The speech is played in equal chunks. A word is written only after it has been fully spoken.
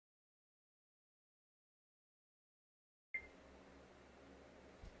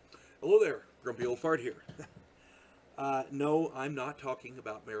Hello there, Grumpy Old Fart here. No, I'm not talking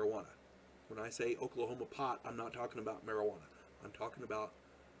about marijuana. When I say Oklahoma pot, I'm not talking about marijuana. I'm talking about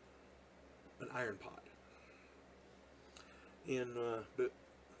an iron pot.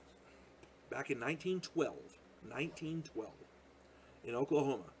 Back in 1912, in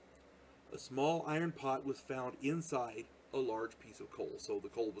Oklahoma, a small iron pot was found inside a large piece of coal. So the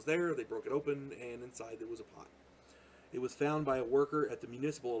coal was there, they broke it open, and inside there was a pot. It was found by a worker at the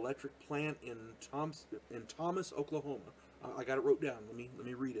municipal electric plant in Thomas, Oklahoma. I got it wrote down. Let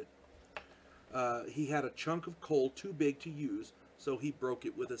me read it. He had a chunk of coal too big to use, so he broke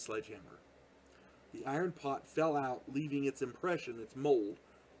it with a sledgehammer. The iron pot fell out, leaving its impression, its mold,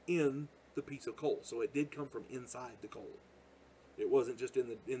 in the piece of coal. So it did come from inside the coal. It wasn't just in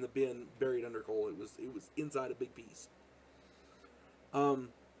the bin buried under coal. It was inside a big piece. And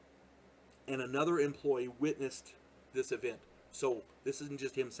another employee witnessed this event. So this isn't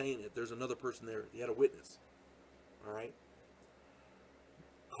just him saying it. There's another person there. He had a witness. All right.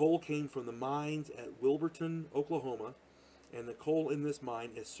 Coal came from the mines at Wilburton, Oklahoma, and the coal in this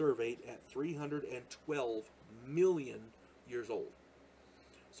mine is surveyed at 312 million years old.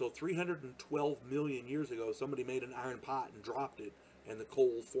 So 312 million years ago, somebody made an iron pot and dropped it, and the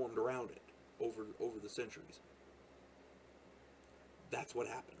coal formed around it over the centuries. That's what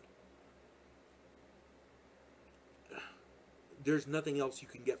happened. There's nothing else you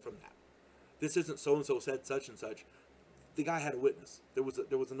can get from that. This isn't so-and-so said such and such. The guy had a witness. There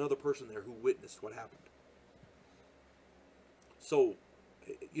was another person there who witnessed what happened. So,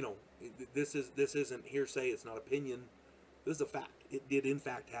 you know, this isn't hearsay. It's not opinion. This is a fact. It did in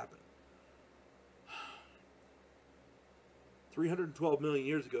fact happen. 312 million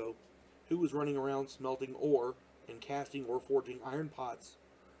years ago, who was running around smelting ore and casting or forging iron pots,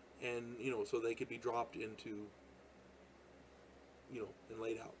 and so they could be dropped into, and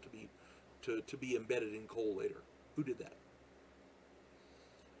laid out to be embedded in coal later. Who did that?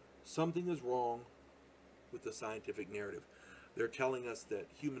 Something is wrong with the scientific narrative. They're telling us that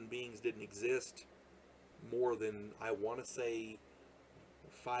human beings didn't exist more than, I want to say,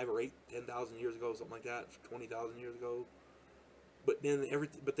 5 or 8, 10,000 years ago, something like that, 20,000 years ago. But then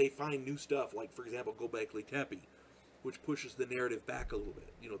but they find new stuff, like for example, Göbekli Tepe, which pushes the narrative back a little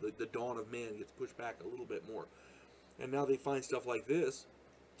bit. The dawn of man gets pushed back a little bit more. And now they find stuff like this.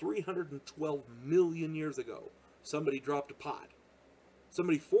 312 million years ago, somebody dropped a pot.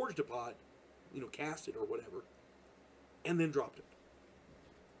 Somebody forged a pot, cast it or whatever, and then dropped it.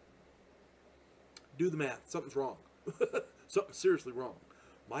 Do the math. Something's wrong. Something's seriously wrong.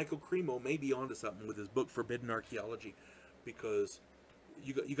 Michael Cremo may be onto something with his book Forbidden Archaeology, because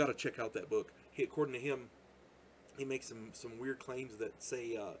you got to check out that book. According to him, he makes some weird claims that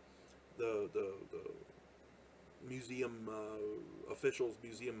say the museum officials,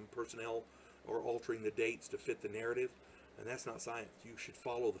 museum personnel are altering the dates to fit the narrative, and that's not science. You should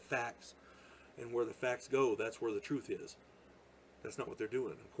follow the facts, and where the facts go, that's where the truth is. That's not what they're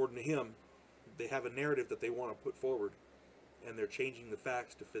doing. According to him, they have a narrative that they want to put forward, and they're changing the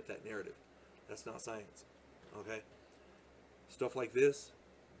facts to fit that narrative. That's not science. Okay? Stuff like this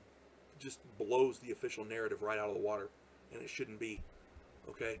just blows the official narrative right out of the water, and it shouldn't be.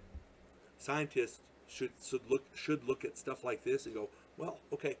 Okay? Scientists should look at stuff like this and go, well,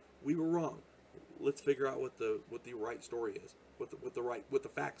 okay, we were wrong. Let's figure out what the right story is, what the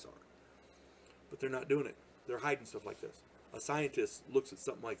facts are. But they're not doing it. They're hiding stuff like this. A scientist looks at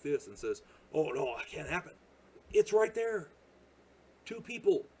something like this and says, oh no, that can't happen. It's right there. 2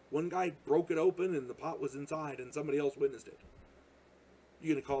 people. One guy broke it open and the pot was inside, and somebody else witnessed it.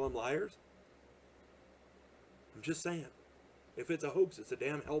 You gonna call them liars? I'm just saying. If it's a hoax, it's a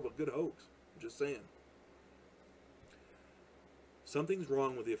damn hell of a good hoax. I'm just saying. Something's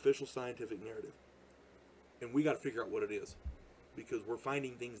wrong with the official scientific narrative, and we got to figure out what it is, because we're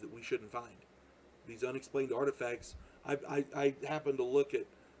finding things that we shouldn't find. These unexplained artifacts. I happened to look at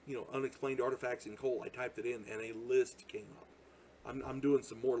unexplained artifacts in coal. I typed it in, and a list came up. I'm doing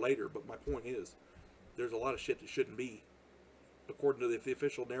some more later, but my point is, there's a lot of shit that shouldn't be. According to if the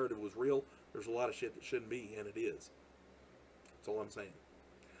official narrative was real, there's a lot of shit that shouldn't be, and it is. That's all I'm saying.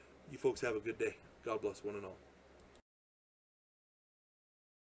 You folks have a good day. God bless one and all.